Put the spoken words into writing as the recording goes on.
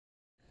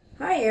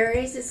Hi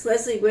Aries, it's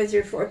Leslie with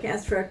your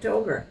forecast for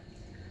October.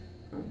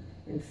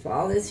 And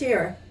fall is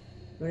here.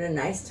 What a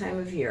nice time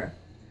of year.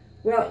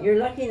 Well, your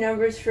lucky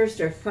numbers first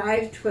are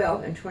 5,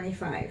 12, and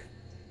 25.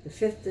 The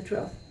 5th, the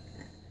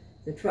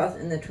 12th,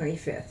 and the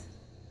 25th.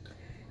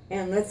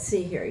 And let's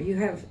see here. You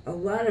have a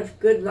lot of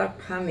good luck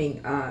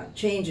coming,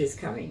 changes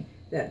coming.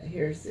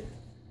 Here's the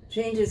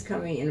changes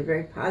coming in a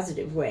very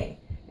positive way.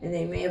 And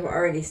they may have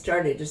already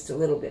started just a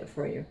little bit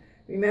for you.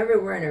 Remember,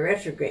 we're in a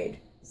retrograde.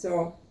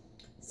 So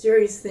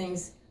serious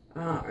things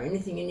or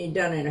anything you need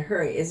done in a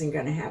hurry isn't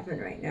going to happen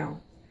right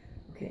now.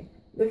 Okay,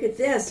 look at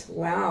this.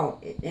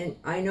 Wow. And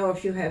I know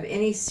if you have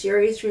any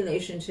serious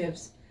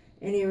relationships,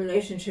 any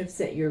relationships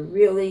that you're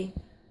really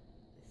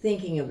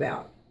thinking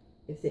about,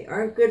 if they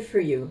aren't good for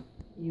you,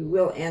 you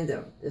will end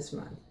them this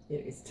month.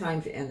 It's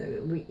time to end them.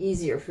 It will be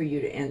easier for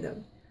you to end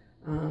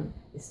them.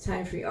 It's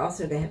time for you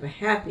also to have a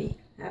happy,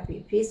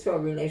 peaceful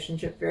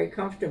relationship, very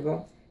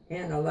comfortable,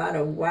 and a lot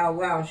of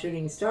wow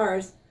shooting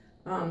stars.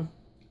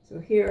 So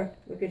here,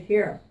 look at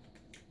here.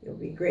 You'll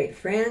be great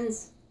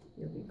friends.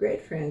 You'll be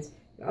great friends.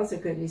 You also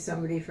could be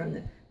somebody from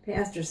the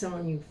past or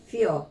someone you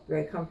feel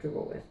very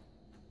comfortable with.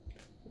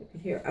 Look at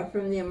here. Up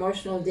from the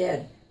emotional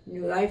dead.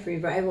 New life,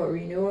 revival,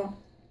 renewal.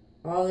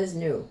 All is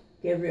new.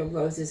 Gabriel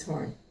blows his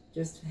horn.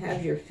 Just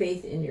have your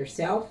faith in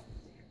yourself.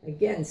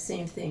 Again,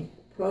 same thing.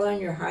 Pull on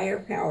your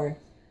higher power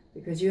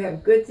because you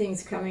have good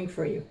things coming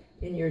for you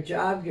in your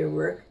job, your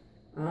work,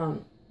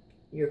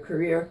 your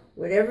career.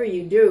 Whatever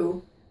you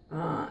do,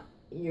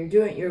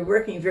 you're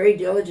working very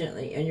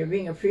diligently and you're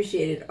being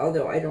appreciated,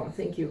 although I don't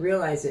think you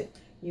realize it.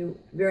 You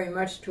very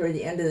much toward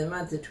the end of the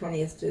month, the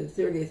 20th to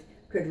the 30th,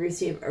 could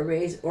receive a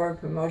raise or a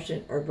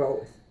promotion or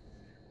both.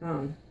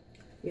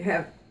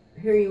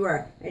 Here you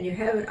are, and you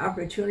have an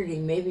opportunity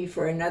maybe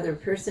for another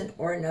person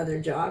or another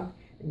job.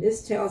 And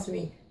this tells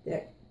me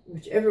that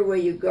whichever way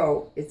you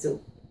go, it's a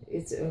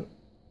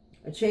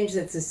change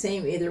that's the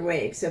same either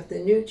way, except the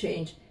new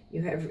change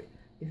you have,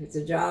 if it's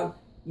a job,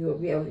 you will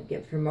be able to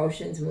get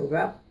promotions, move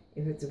up.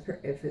 If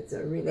it's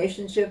a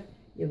relationship,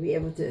 it'll be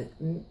able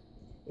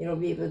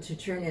to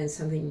turn in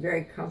something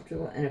very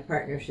comfortable in a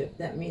partnership.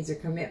 That means a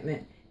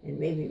commitment and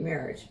maybe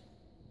marriage.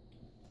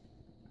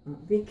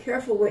 Be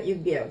careful what you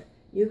give.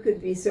 You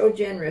could be so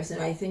generous,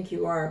 and I think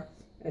you are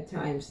at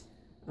times,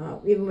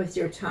 even with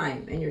your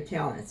time and your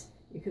talents.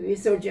 You could be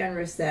so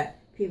generous that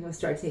people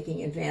start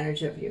taking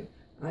advantage of you.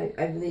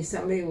 I believe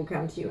somebody will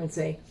come to you and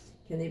say,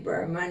 can they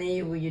borrow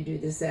money? Will you do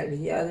this, that, or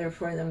the other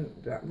for them?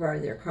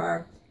 Borrow your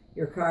car.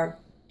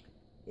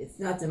 It's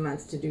not the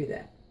month to do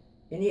that.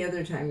 Any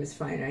other time is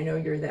fine. I know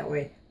you're that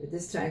way, but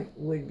this time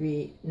would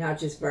be not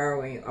just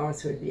borrowing,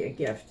 also would be a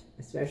gift,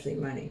 especially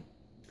money.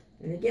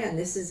 And again,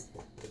 this is,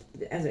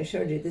 as I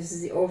showed you, this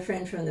is the old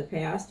friend from the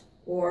past,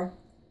 or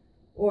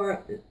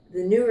the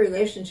new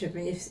relationship,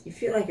 and you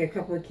feel like a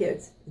couple of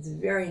kids. It's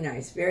very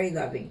nice, very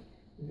loving,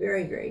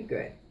 very, very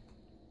good.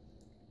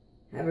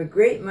 Have a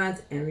great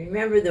month, and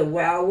remember the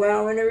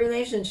wow in a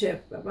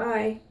relationship.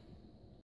 Bye-bye.